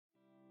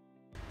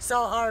So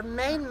our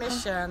main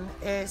mission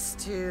is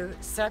to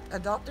set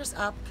adopters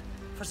up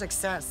for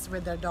success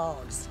with their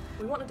dogs.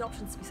 We want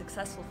adoptions to be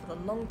successful for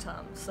the long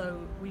term, so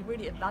we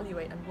really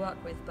evaluate and work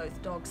with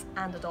both dogs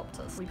and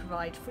adopters. We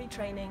provide free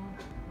training,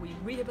 we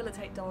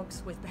rehabilitate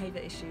dogs with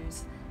behaviour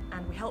issues,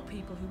 and we help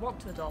people who want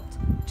to adopt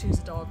choose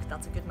a dog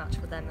that's a good match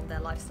for them and their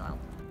lifestyle.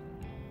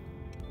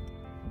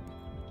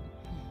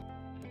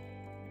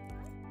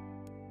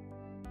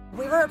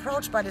 We were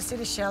approached by the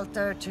city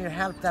shelter to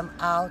help them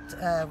out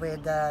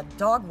with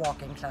dog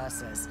walking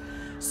classes.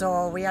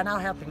 So we are now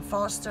helping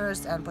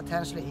fosters and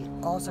potentially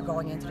also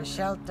going into the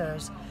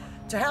shelters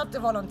to help the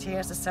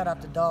volunteers to set up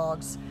the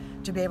dogs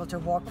to be able to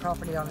walk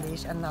properly on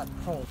leash and not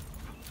pull.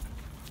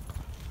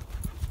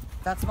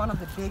 That's one of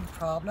the big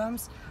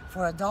problems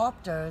for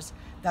adopters,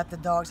 that the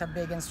dogs are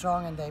big and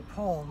strong and they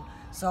pull.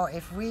 So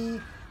if we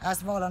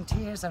as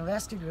volunteers and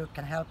rescue group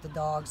can help the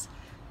dogs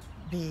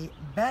be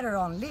better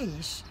on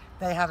leash,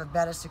 they have a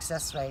better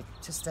success rate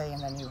to stay in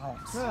their new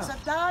homes. Yeah. So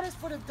that is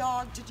for the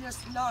dog to just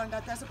learn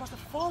that they're supposed to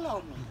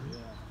follow me. Yeah.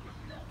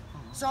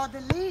 So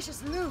the leash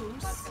is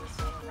loose.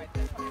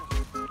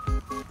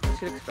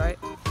 She looks great.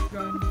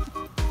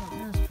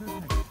 That's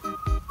perfect.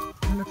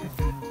 Look at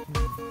that.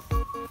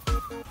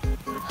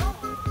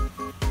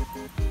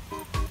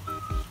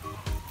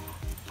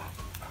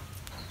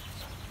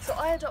 So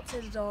I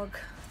adopted a dog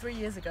 3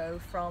 years ago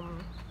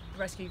from the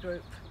rescue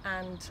group,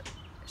 and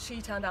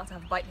she turned out to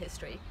have a bite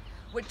history,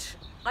 which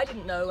I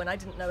didn't know, and I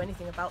didn't know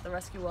anything about the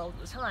rescue world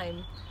at the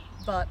time.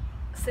 But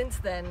since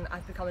then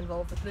I've become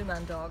involved with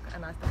Bluemandog,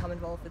 and I've become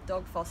involved with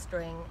dog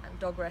fostering and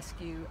dog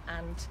rescue,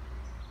 and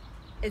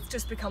it's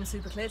just become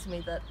super clear to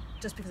me that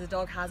just because a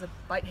dog has a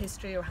bite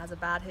history or has a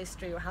bad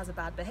history or has a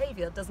bad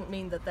behaviour doesn't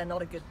mean that they're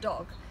not a good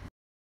dog.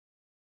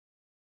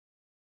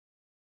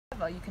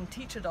 You can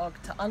teach a dog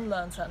to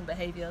unlearn certain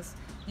behaviours.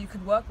 You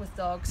can work with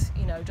dogs,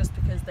 just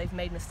because they've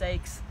made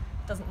mistakes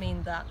doesn't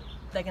mean that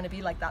they're going to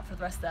be like that for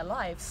the rest of their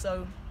lives.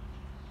 So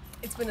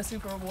it's been a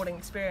super rewarding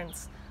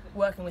experience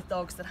working with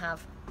dogs that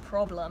have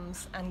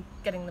problems and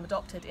getting them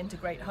adopted into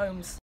great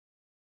homes.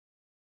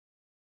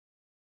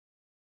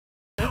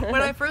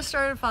 When I first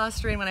started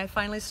fostering, when I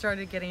finally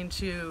started getting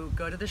to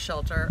go to the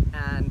shelter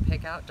and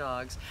pick out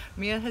dogs,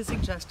 Mia had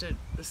suggested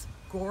this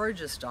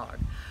gorgeous dog,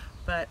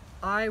 but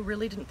I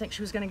really didn't think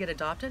she was going to get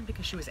adopted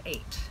because she was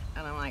 8.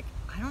 And I'm like,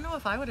 I don't know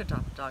if I would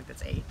adopt a dog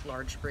that's 8,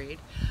 large breed.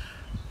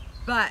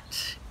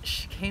 But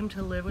she came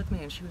to live with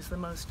me, and she was the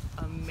most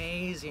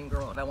amazing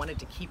girl. I wanted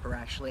to keep her,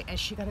 actually, and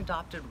she got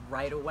adopted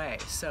right away.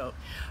 So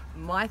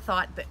my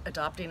thought that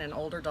adopting an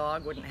older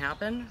dog wouldn't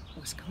happen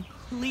was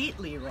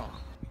completely wrong.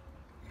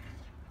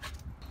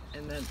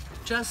 And then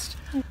just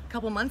a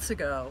couple months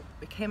ago,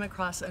 we came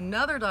across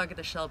another dog at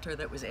the shelter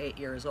that was 8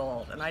 years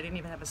old, and I didn't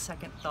even have a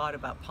second thought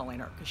about pulling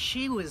her because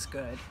she was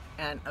good,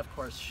 and of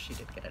course she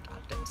did get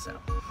adopted, so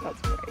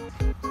that's great.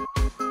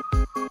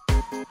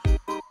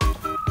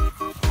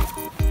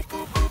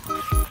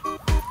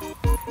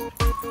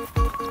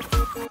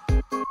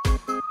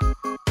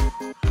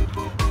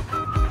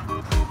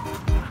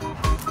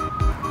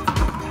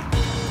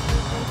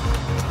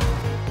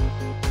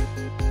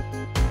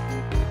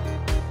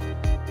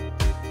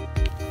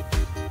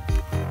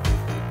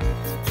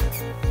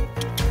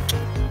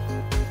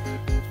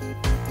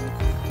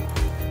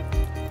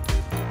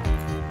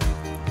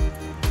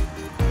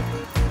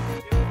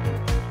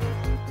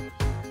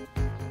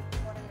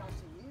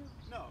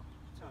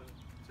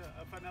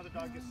 If another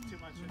dog gets too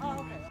much. Oh,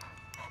 okay.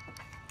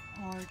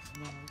 Oh, it's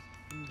nice.